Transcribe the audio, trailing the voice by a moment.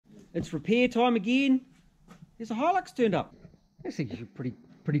It's repair time again. There's a Hilux turned up. I think it's a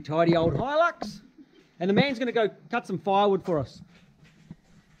pretty tidy old Hilux. And the man's going to go cut some firewood for us.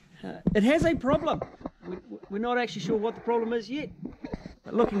 It has a problem. We're not actually sure what the problem is yet.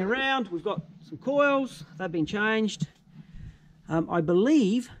 But looking around, we've got some coils. They've been changed. I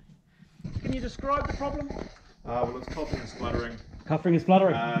believe. Can you describe the problem? Well, it's coughing and spluttering. Coughing and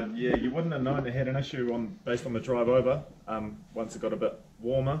spluttering. Yeah, you wouldn't have known they had an issue based on the drive over. Once it got a bit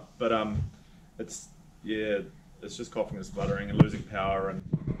warmer, but it's just coughing and spluttering and losing power and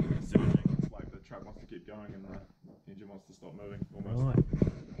surging. It's like the truck wants to keep going and the engine wants to stop moving almost. Right.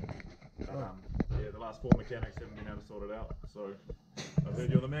 Yeah, the last 4 mechanics haven't been able to sort it out. So I've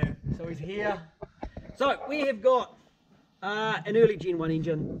heard you're the man. So he's here. So we have got an early Gen 1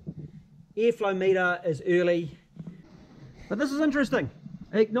 engine. Airflow meter is early. But this is interesting.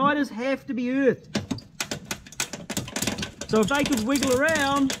 Igniters have to be earthed. So if they could wiggle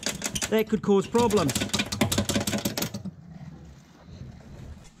around, that could cause problems.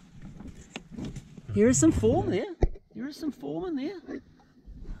 Here is some form there. There is some form in there.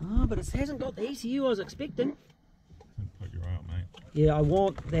 Oh, but it hasn't got the ECU I was expecting. Put your eye out, mate. Yeah, I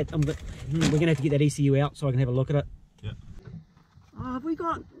want that. We're going to have to get that ECU out so I can have a look at it. Yeah. Oh, have we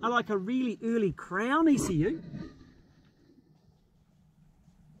got like a really early Crown ECU?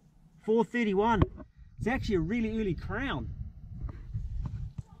 431. It's actually a really early Crown.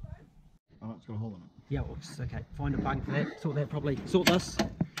 Oh, it's got a hole in it. Yeah, oops, okay. Find a bung for that. Sort that properly. Sort this.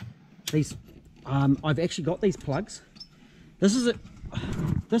 These. I've actually got these plugs. This is it.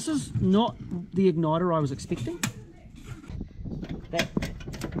 This is not the igniter I was expecting.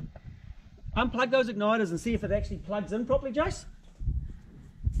 Unplug those igniters and see if it actually plugs in properly, Jace.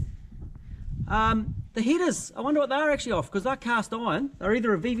 The headers, I wonder what they're actually off, because they're cast iron. They're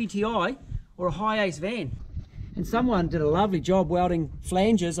either a VVTi or a high ace van. And someone did a lovely job welding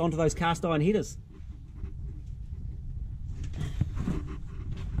flanges onto those cast iron headers.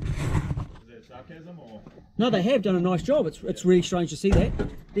 Is that sarcasm or? No, they have done a nice job. It's really strange to see that.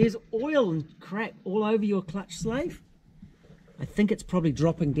 There's oil and crap all over your clutch slave. I think it's probably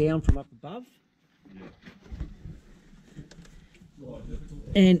dropping down from up above. Yeah.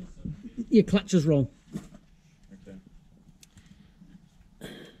 And your clutch is wrong. Okay.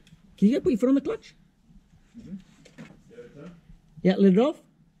 Can you put your foot on the clutch? Mm-hmm. Yeah, let it off.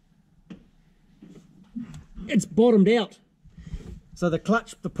 It's bottomed out. So the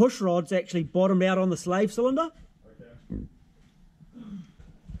clutch, the push rod's actually bottomed out on the slave cylinder. Okay.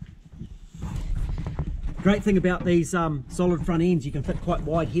 Great thing about these solid front ends, you can fit quite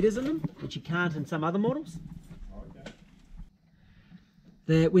wide headers in them, which you can't in some other models.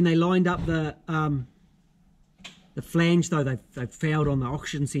 Okay. When they lined up the flange though, they've fouled on the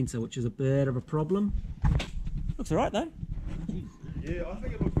oxygen sensor, which is a bit of a problem. Looks alright though. Yeah, I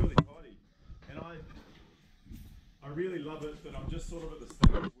think it looks really tidy, and I really love it, but I'm just sort of at the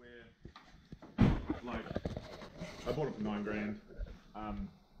stage where, like, I bought it for $9,000, and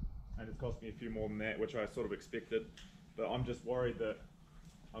it's cost me a few more than that, which I sort of expected, but I'm just worried that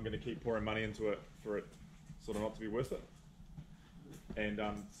I'm going to keep pouring money into it for it sort of not to be worth it. And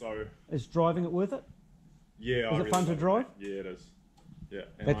so... Is driving it worth it? Yeah. Is it fun to drive? Yeah, it is. Yeah.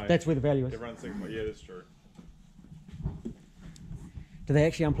 And that's where the value is. Everyone's thinking, yeah, that's true. Do they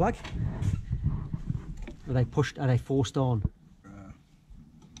actually unplug? Are they pushed? Are they forced on?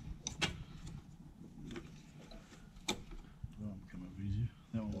 Well, come up easier.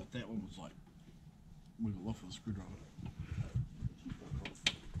 That one was like wiggle off with a screwdriver.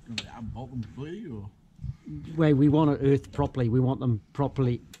 Do they unbolt them completely, or? Well, we want it earthed properly. We want them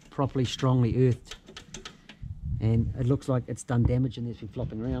properly, strongly earthed. And it looks like it's done damage and it's been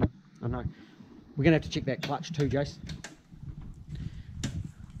flopping around. I know. We're gonna have to check that clutch too, Jace.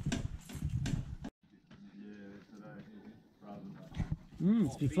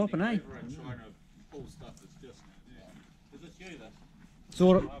 It's been flopping, eh?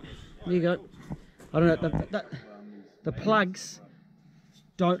 Sort of. There you go. I don't know. The plugs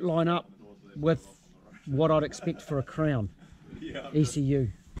don't line up with what I'd expect for a Crown ECU.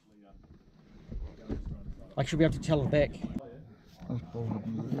 I should be able to tell it back.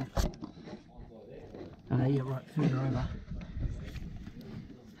 Yeah, right, further over.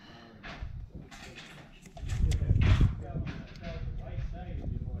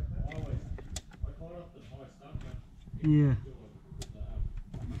 Yeah.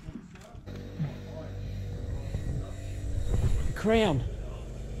 Crown.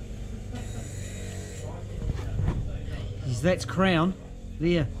 That's Crown.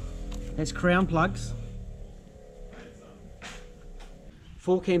 There. That's Crown plugs.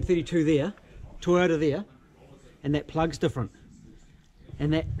 4 cam 32 there. Toyota there. And that plug's different.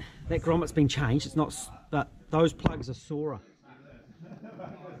 And that grommet's been changed. It's not, but those plugs are sorer.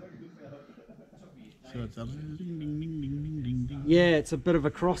 So it's a ding, ding, ding, ding, ding, ding, ding. Yeah, it's a bit of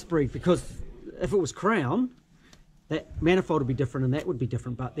a crossbreed, because if it was Crown, that manifold would be different and that would be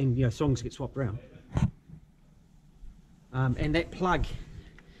different, but then, you know, songs get swapped around. And that plug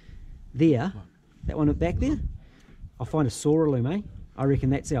there, that one back there, I'll find a sorer loom, eh? I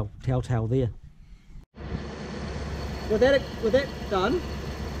reckon that's our telltale there. With that done,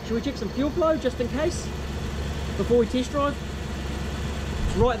 should we check some fuel flow just in case before we test drive?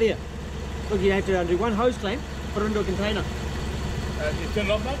 It's right there. Look, you have to undo one hose clamp, put it into a container. You turn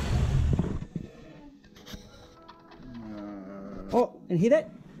it off, mate? Oh, and hear that?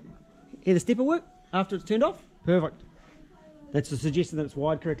 Hear the stepper work after it's turned off? Perfect. That's the suggestion that it's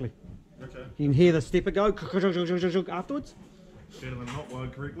wired correctly. Okay. You can hear the stepper go afterwards. Better than not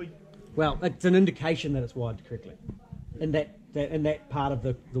wired correctly. Well, it's an indication that it's wired correctly in that part of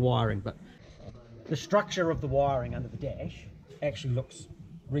the wiring, but the structure of the wiring under the dash actually looks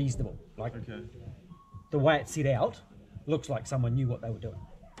reasonable. Like, Okay. the way it's set out looks like someone knew what they were doing.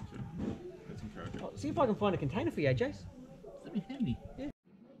 That's encouraging. See if I can find a container for you, Jace. That'd be handy. Yeah.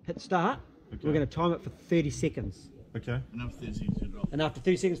 Hit start. Okay. We're going to time it for 30 seconds. Okay. And after 30 seconds, turn it off. And after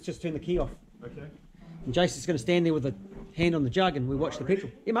 30 seconds, just turn the key off. Okay. And Jace is going to stand there with a hand on the jug and we watch the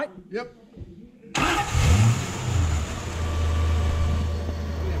petrol. Yeah, mate. Yep. Yeah,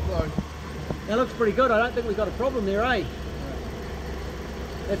 blow. That looks pretty good. I don't think we've got a problem there, eh?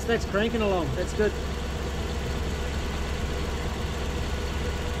 That's cranking along. That's good.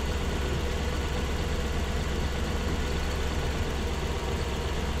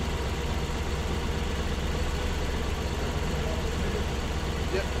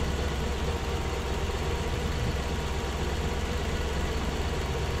 Yep.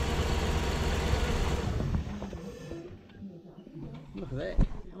 Look at that.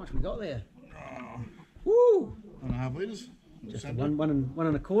 How much we got there? Woo! 1.5 litres. Just a one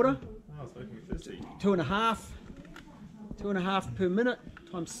and a quarter. Oh, it's making me thirsty. 2.5 per minute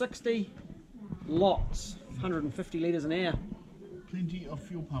times 60. Lots. 150 litres an hour. Plenty of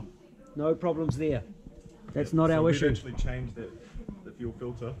fuel pump. No problems there. That's not So our we've issue. actually changed the fuel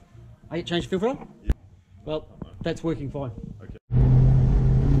filter. Are you changed the fuel filter? Yeah. Well, that's working fine. Okay.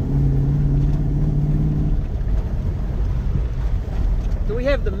 Do we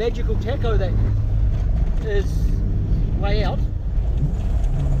have the magical tacho that is way out?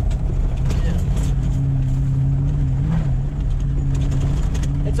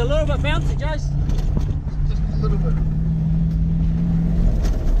 It's a little bit bouncy, Jace. Just a little bit.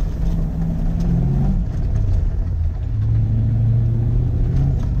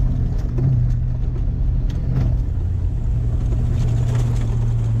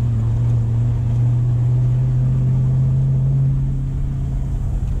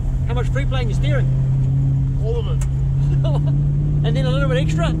 How much free play in your steering? All of it. And then a little bit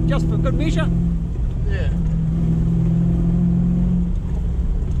extra, just for good measure. Yeah.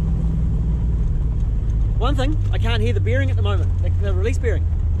 One thing, I can't hear the bearing at the moment, the release bearing,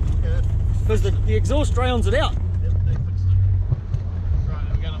 Yeah. because the exhaust drowns it out. Yep, they fixed it. Right,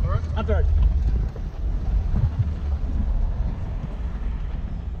 are we going up the road? Up the road.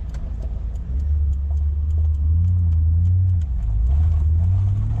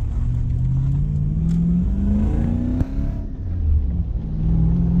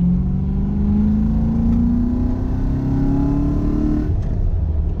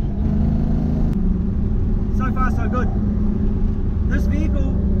 So far so good. This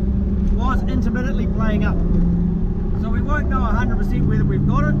vehicle was intermittently playing up, so we won't know 100% whether we've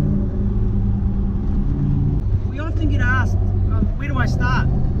got it. We often get asked, where do I start?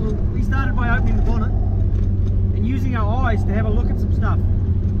 Well, we started by opening the bonnet and using our eyes to have a look at some stuff.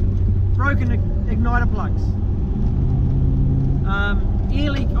 Broken igniter plugs, air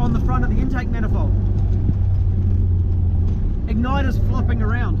leak on the front of the intake manifold, igniters flopping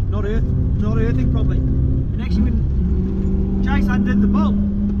around, not earthing properly. And actually when Jace undid the bolt,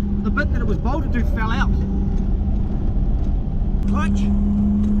 the bit that it was bolted to fell out. Clutch.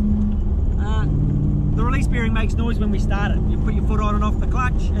 The release bearing makes noise when we start it. You put your foot on and off the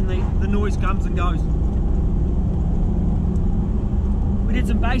clutch and the noise comes and goes. We did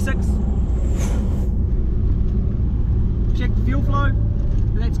some basics. Checked the fuel flow,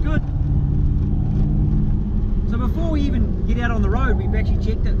 and that's good. So before we even get out on the road, we've actually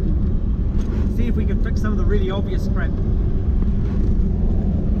checked it. See if we can fix some of the really obvious crap.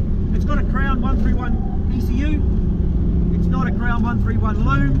 It's got a Crown 131 ECU. It's not a Crown 131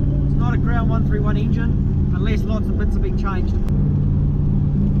 loom. It's not a Crown 131 engine, unless lots of bits have been changed.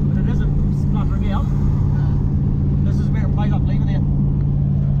 But it isn't sputtering out. This is where it plays up, leave it there.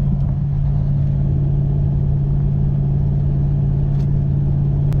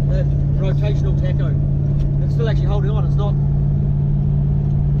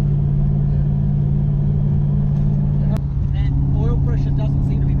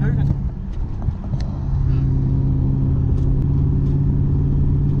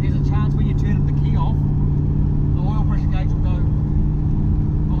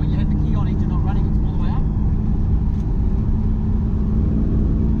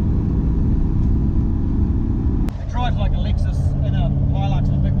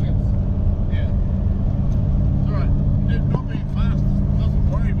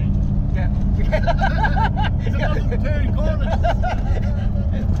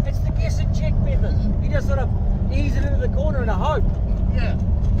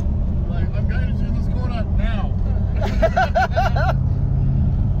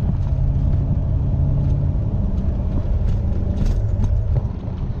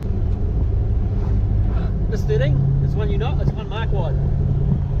 this 13? This one you know? It's one mark wide.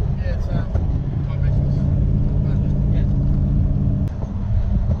 Yeah, it's yeah.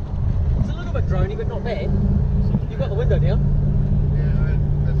 It's a little bit droney, but not bad. You've got the window down. Yeah,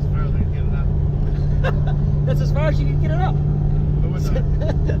 that's as far as I can get it up. That's as far as you can get it up. The window.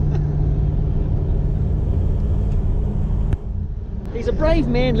 He's a brave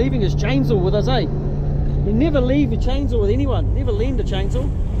man leaving his chainsaw with us, eh? You never leave a chainsaw with anyone. Never lend a chainsaw.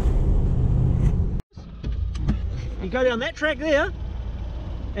 You go down that track there,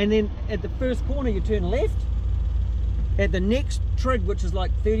 and then at the first corner you turn left. At the next trig, which is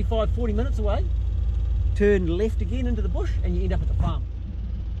like 35-40 minutes away, turn left again into the bush and you end up at the farm.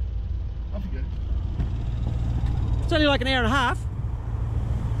 Off you go. It's only like an hour and a half.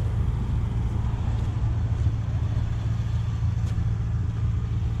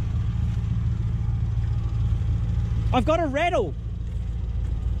 I've got a rattle.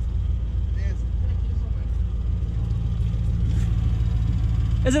 Yeah, it's back here somewhere.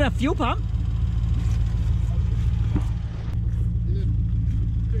 Is it a fuel pump? Is it?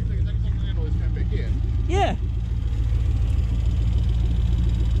 Take a second hand or it's coming back here. Yeah.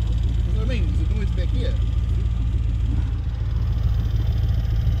 That's what I mean, there's a noise back here.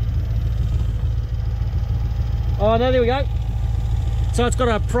 Oh no, there we go. So it's got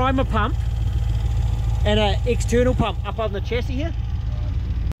a primer pump and an external pump up on the chassis here.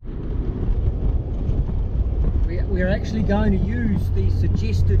 We're actually going to use the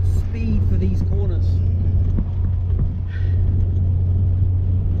suggested speed for these corners.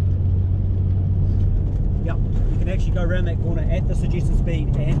 Yep, you can actually go around that corner at the suggested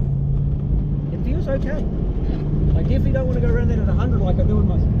speed and it feels okay. I definitely don't want to go around that at 100 like I do in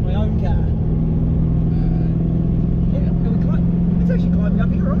my own car. Yeah, and we climb. It's actually climbing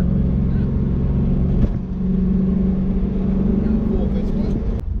up here, right?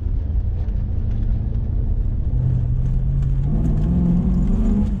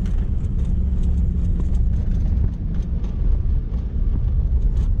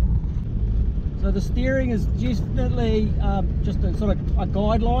 So the steering is definitely just a sort of a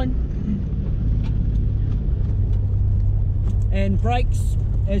guideline, and brakes,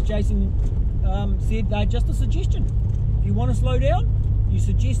 as Jason said, they're just a suggestion. If you want to slow down, you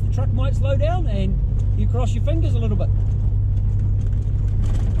suggest the truck might slow down and you cross your fingers a little bit.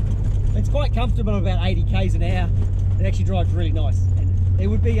 It's quite comfortable at about 80 k's an hour. It actually drives really nice, and it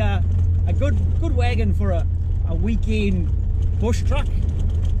would be a good wagon for a weekend bush truck.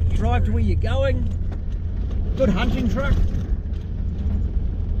 Drive to where you're going. Good hunting truck.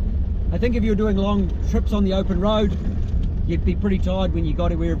 I think if you were doing long trips on the open road, you'd be pretty tired when you got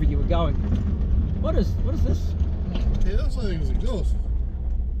to wherever you were going. What is this? Yeah, that's like it was exhaust.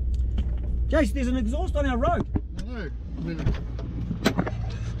 Jace, there's an exhaust on our road. I know.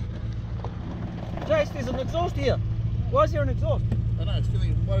 Jace, there's an exhaust here. Why is there an exhaust? I know, it's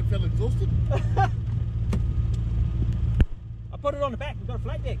feeling, might have felt exhausted. I put it on the back, we've got a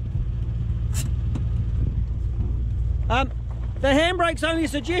flat deck. The handbrake's only a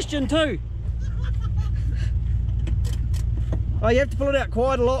suggestion too. Oh, you have to pull it out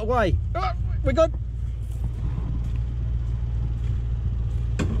quite a lot way. Oh, we're good.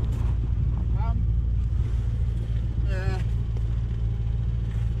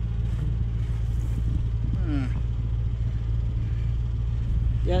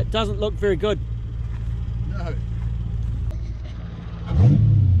 Yeah, it doesn't look very good. No.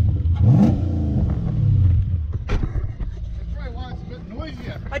 That's probably why it's a bit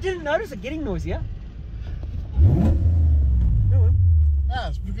noisier. I didn't notice it getting noisier. Oh well. Nah,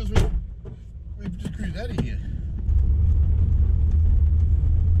 it's because we've just cruised out of here.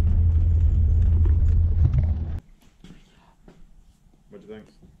 What do you think?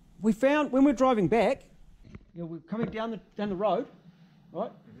 We found when we're driving back, you know, we're coming down the road,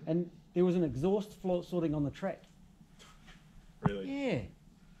 right? And there was an exhaust floor sorting on the track. Really? Yeah.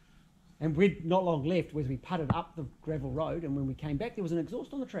 And we'd not long left as we putted up the gravel road, and when we came back there was an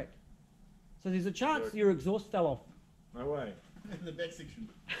exhaust on the track. So there's a chance your exhaust fell off. No way. In the back section.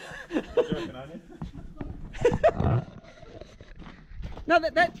 You're joking, aren't you? No,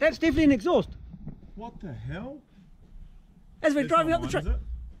 that's definitely an exhaust. What the hell? As we're There's driving not up the mine, track. is it?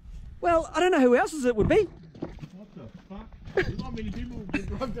 Well, I don't know who else's it would be. What the fuck? There's not many people who can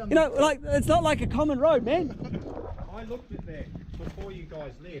drive down You know, like, it's not like a common road, man. I looked at that before you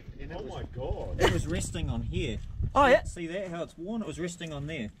guys left, and Oh my god. it was resting on here. Oh yeah. See that? How it's worn? It was resting on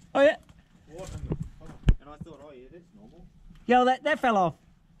there. Oh yeah. What in the fuck? And I thought, oh yeah, that's normal. Yeah, well, that fell off.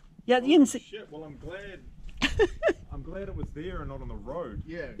 Yeah, you Holy didn't see. shit, well I'm glad it was there and not on the road.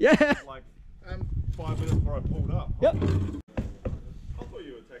 Yeah. Yeah. Like 5 minutes before I pulled up. Yep. I thought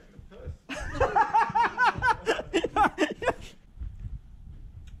you were taking a piss.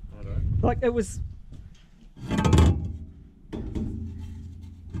 it was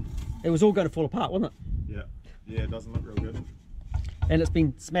all going to fall apart, wasn't it? Yeah. Yeah, it doesn't look real good. And it's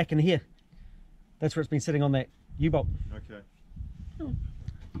been smacking here. That's where it's been sitting on that U-bolt. Okay.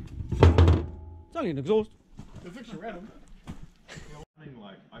 It's only an exhaust. They're fixing around them. I mean,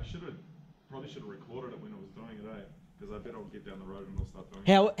 like, probably should have recorded it when I was doing it, eh? Because I bet I'll get down the road and I'll start doing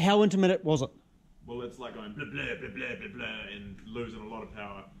it. How intimate was it? Well, it's like going blah, blah, blah, blah, blah, blah, and losing a lot of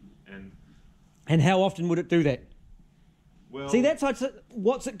power. And how often would it do that? Well, See, that's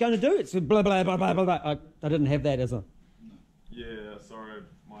what's it going to do? It's blah, blah, blah, blah, blah, blah. I didn't have that as a... yeah, sorry,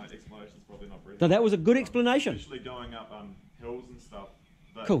 my explanation's probably not very So that was a good explanation. Especially going up hills and stuff.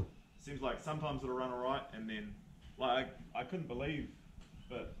 But Cool. Seems like sometimes it'll run alright, and then, like, I couldn't believe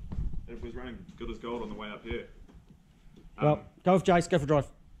that it was running good as gold on the way up here. Well, go with Jace, go for a drive.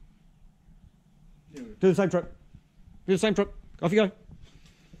 Yeah. Do the same trip. Do the same trip. Off you go.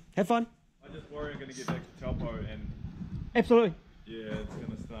 Have fun. I just worry I'm going to get back to Taupo and, Absolutely. yeah, it's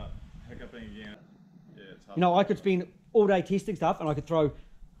going to start hiccuping again. Yeah, it's hard. You know, I could spend all day testing stuff and I could throw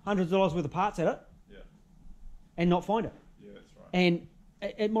hundreds of dollars worth of parts at it Yeah, and not find it. yeah, that's right. And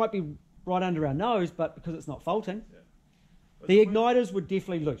it might be right under our nose, but because it's not faulting, Yeah. the igniters were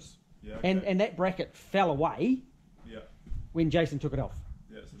definitely loose. Yeah, okay. And that bracket fell away Yeah, when Jason took it off.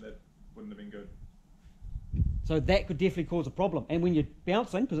 yeah, so that wouldn't have been good. So that could definitely cause a problem. And when you're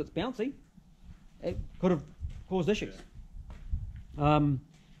bouncing, because it's bouncy, it could have caused issues.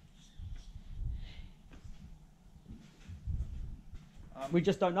 We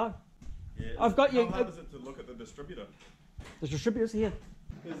just don't know. Yeah, I've got you- How hard is it to look at the distributor? The distributors here.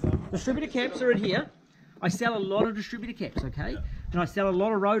 Distributor caps are in here. I sell a lot of distributor caps, okay? And I sell a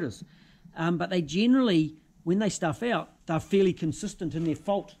lot of rotors. But they generally, when they stuff out, they're fairly consistent in their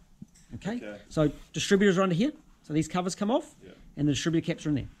fault. Okay? So distributors are under here. So these covers come off, and the distributor caps are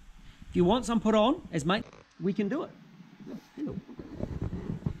in there. If you want some put on, as mate, we can do it.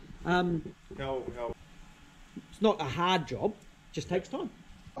 How It's not a hard job, it just takes time.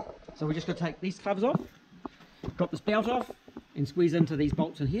 So we're just going to take these covers off, drop this belt off, and squeeze into these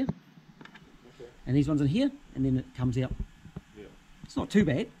bolts in here. And these ones in here, and then it comes out. Yeah. It's not too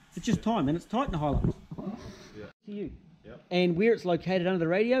bad. It's just time, and it's tight in the Hilux. Yeah. To you. Yep. And where it's located under the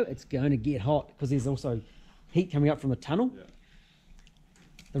radio, it's going to get hot because there's also heat coming up from the tunnel. Yeah.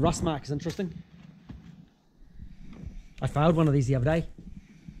 The rust mark is interesting. I failed one of these the other day.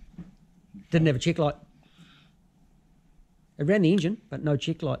 Didn't have a check light. It ran the engine, but no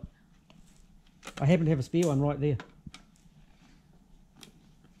check light. I happen to have a spare one right there.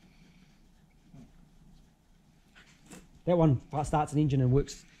 That one starts an engine and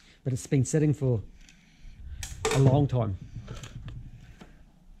works, but it's been sitting for a long time.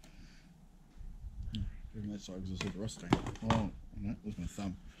 Even that side because I said rusting. Oh, no, there's my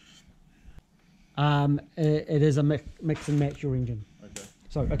thumb. It is a mix and match your engine. Okay.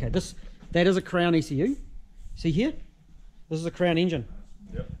 So, okay, that is a Crown ECU. See here? This is a Crown engine.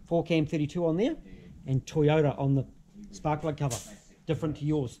 Yep. 4 cam 32 on there, and Toyota on the spark plug cover. Different to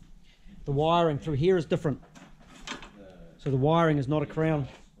yours. The wiring through here is different. So the wiring is not a Crown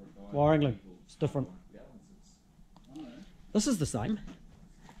wiring link. It's different. This is the same.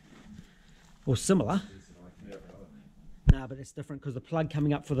 Or similar. No, but it's different because the plug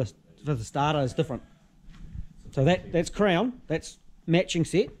coming up for the starter is different. So that's Crown. That's matching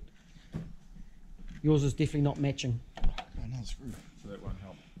set. Yours is definitely not matching. Oh, another screw. So that won't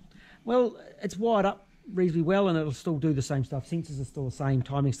help. Well, it's wired up reasonably well and it'll still do the same stuff. Sensors are still the same,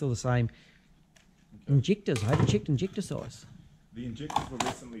 timing's still the same. Okay. Injectors, I haven't checked injector size. The injectors were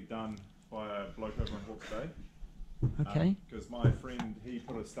recently done by a bloke over in Hawke's Bay. Okay. Because my friend, he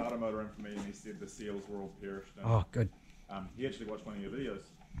put a starter motor in for me and he said the seals were all perished. And, oh, good. he actually watched one of your videos.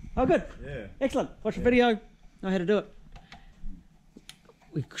 Oh, good. Yeah. Excellent. Watch the video, know how to do it.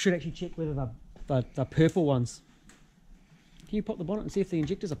 We should actually check whether the purple ones. Can you pop the bonnet and see if the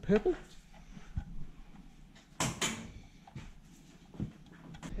injectors are purple?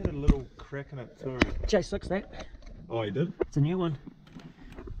 Had a little crack in it too. Jay fixed that. Oh, he did? It's a new one.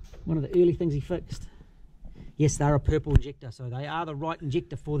 One of the early things he fixed. Yes, they're a purple injector, so they are the right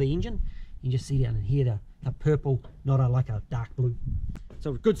injector for the engine. You can just see down in here the purple, not like a dark blue.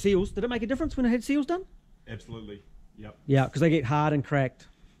 So good seals. Did it make a difference when it had seals done? Absolutely. Yep. Yeah, because they get hard and cracked.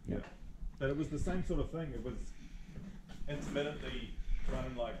 Yeah. But it was the same sort of thing. It was intermittently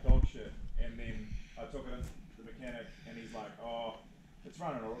running like dog shit, and then I took it into the mechanic, and he's like, "Oh, it's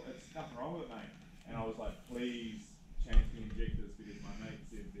running. It's nothing wrong with it, mate." And I was like, "Please change the injectors because my mate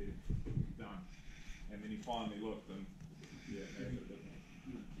said they're done." And then he finally looked, and yeah, they did it.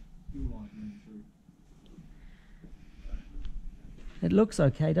 It looks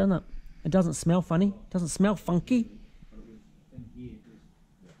okay, doesn't it? It doesn't smell funny. Doesn't smell funky.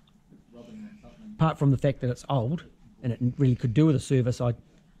 Apart from the fact that it's old and it really could do with a service, I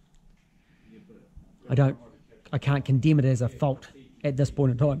can't condemn it as a fault at this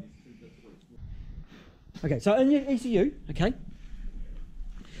point in time. Okay, so in your ECU, okay,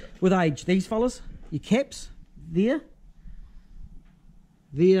 with age, these fellas, your caps, there,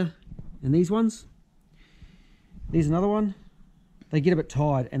 and these ones. There's another one. They get a bit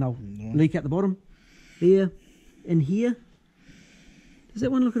tired and they'll leak out the bottom. There, in here. Does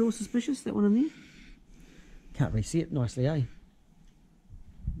that one look at all suspicious, that one in there? Can't really see it nicely, eh?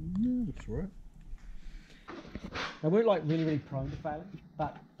 No, looks right. They weren't like really prone to failing,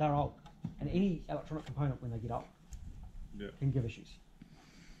 but they're old. And any electronic component when they get old can give issues.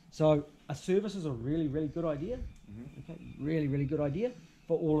 So a service is a really good idea. Okay, really good idea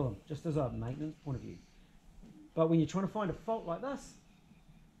for all of them, just as a maintenance point of view. But when you're trying to find a fault like this,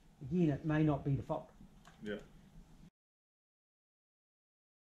 again, it may not be the fault. Yeah.